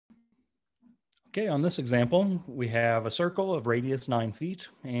Okay, on this example, we have a circle of radius 9 feet,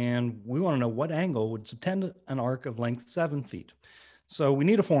 and we want to know what angle would subtend an arc of length 7 feet. So we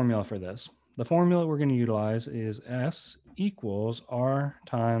need a formula for this. The formula we're going to utilize is S equals R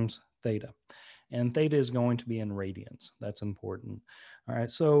times theta. And theta is going to be in radians. That's important. All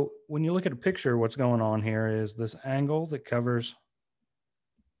right, so when you look at a picture, what's going on here is this angle that covers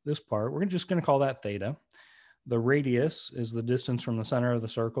this part. We're just going to call that theta. The radius is the distance from the center of the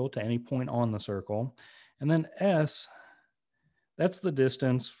circle to any point on the circle. And then S, that's the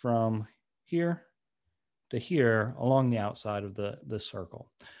distance from here to here along the outside of the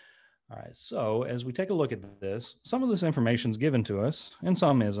circle. All right, so as we take a look at this, some of this information is given to us and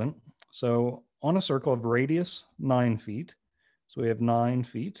some isn't. So on a circle of radius 9 feet, so we have 9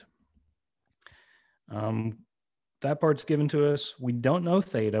 feet. That part's given to us. We don't know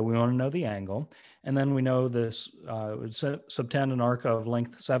theta. We want to know the angle. And then we know this would subtend an arc of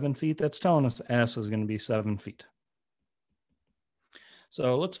length 7 feet. That's telling us S is going to be 7 feet.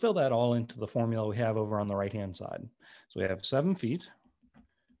 So let's fill that all into the formula we have over on the right-hand side. So we have 7 feet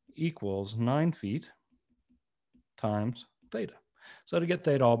equals 9 feet times theta. So to get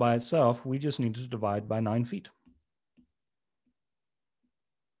theta all by itself, we just need to divide by 9 feet.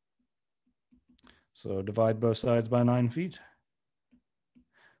 So divide both sides by 9 feet.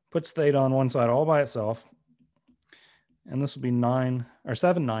 Puts theta on one side all by itself. And this will be 7/9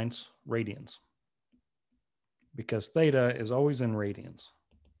 radians, because theta is always in radians.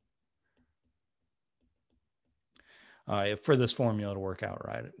 For this formula to work out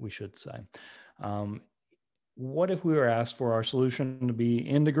right, we should say. What if we were asked for our solution to be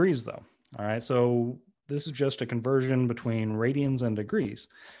in degrees, though? All right, so this is just a conversion between radians and degrees.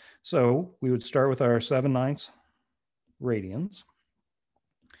 So we would start with our 7/9 radians,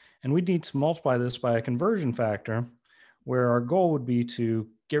 and we'd need to multiply this by a conversion factor where our goal would be to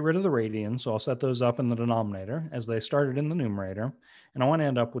get rid of the radians. So I'll set those up in the denominator as they started in the numerator, and I want to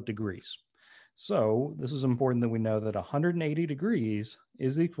end up with degrees. So this is important that we know that 180 degrees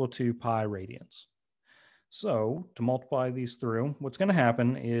is equal to pi radians. So to multiply these through, what's going to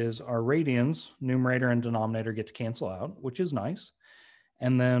happen is our radians, numerator and denominator, get to cancel out, which is nice.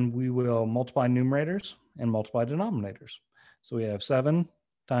 And then we will multiply numerators and multiply denominators. So we have 7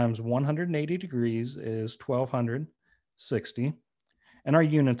 times 180 degrees is 1260. And our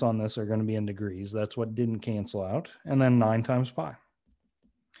units on this are going to be in degrees. That's what didn't cancel out. And then 9 times pi.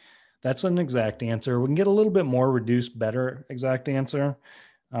 That's an exact answer. We can get a little bit more reduced, better exact answer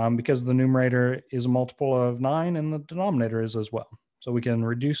because the numerator is a multiple of 9 and the denominator is as well. So we can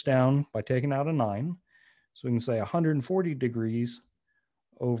reduce down by taking out a 9. So we can say 140 degrees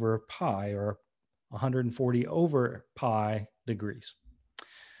over pi, or 140 over pi degrees.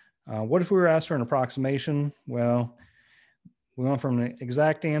 What if we were asked for an approximation? Well, we went from an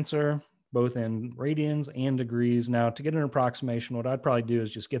exact answer, both in radians and degrees. Now, to get an approximation, what I'd probably do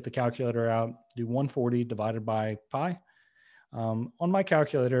is just get the calculator out, do 140 divided by pi. On my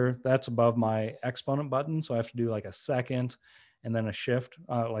calculator, that's above my exponent button, so I have to do like a second and then a shift,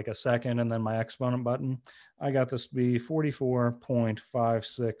 like a second, and then my exponent button. I got this to be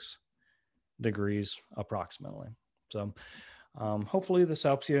 44.56 degrees approximately. So hopefully this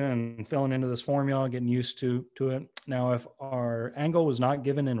helps you in filling into this formula, getting used to it. Now, if our angle was not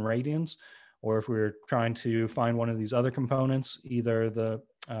given in radians, or if we were trying to find one of these other components, either the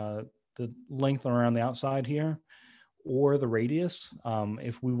length around the outside here or the radius,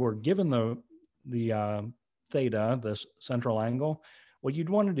 if we were given the theta, this central angle, what you'd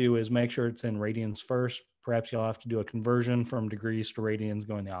want to do is make sure it's in radians first. Perhaps you'll have to do a conversion from degrees to radians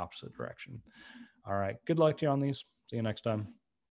going the opposite direction. All right, good luck to you on these. See you next time.